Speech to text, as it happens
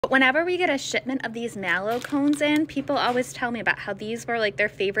Whenever we get a shipment of these mallow cones in, people always tell me about how these were like their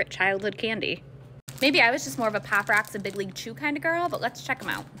favorite childhood candy. Maybe I was just more of a Pop Rocks and Big League Chew kind of girl, but let's check them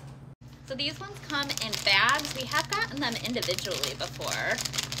out. So these ones come in bags. We have gotten them individually before.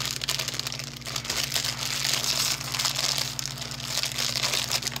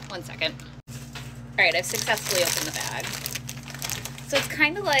 One second. All right, I've successfully opened the bag. So it's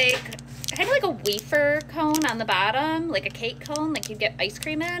kind of like a wafer cone on the bottom, like a cake cone, like you get ice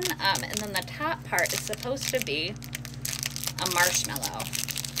cream in. And then the top part is supposed to be a marshmallow.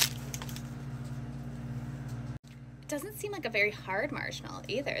 It doesn't seem like a very hard marshmallow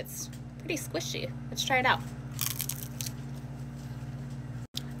either. It's pretty squishy. Let's try it out.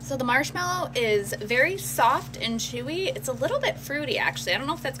 So the marshmallow is very soft and chewy. It's a little bit fruity, actually. I don't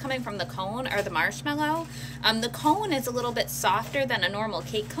know if that's coming from the cone or the marshmallow. The cone is a little bit softer than a normal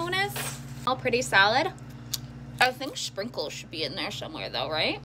cake cone is. All pretty solid. I think sprinkles should be in there somewhere though, right?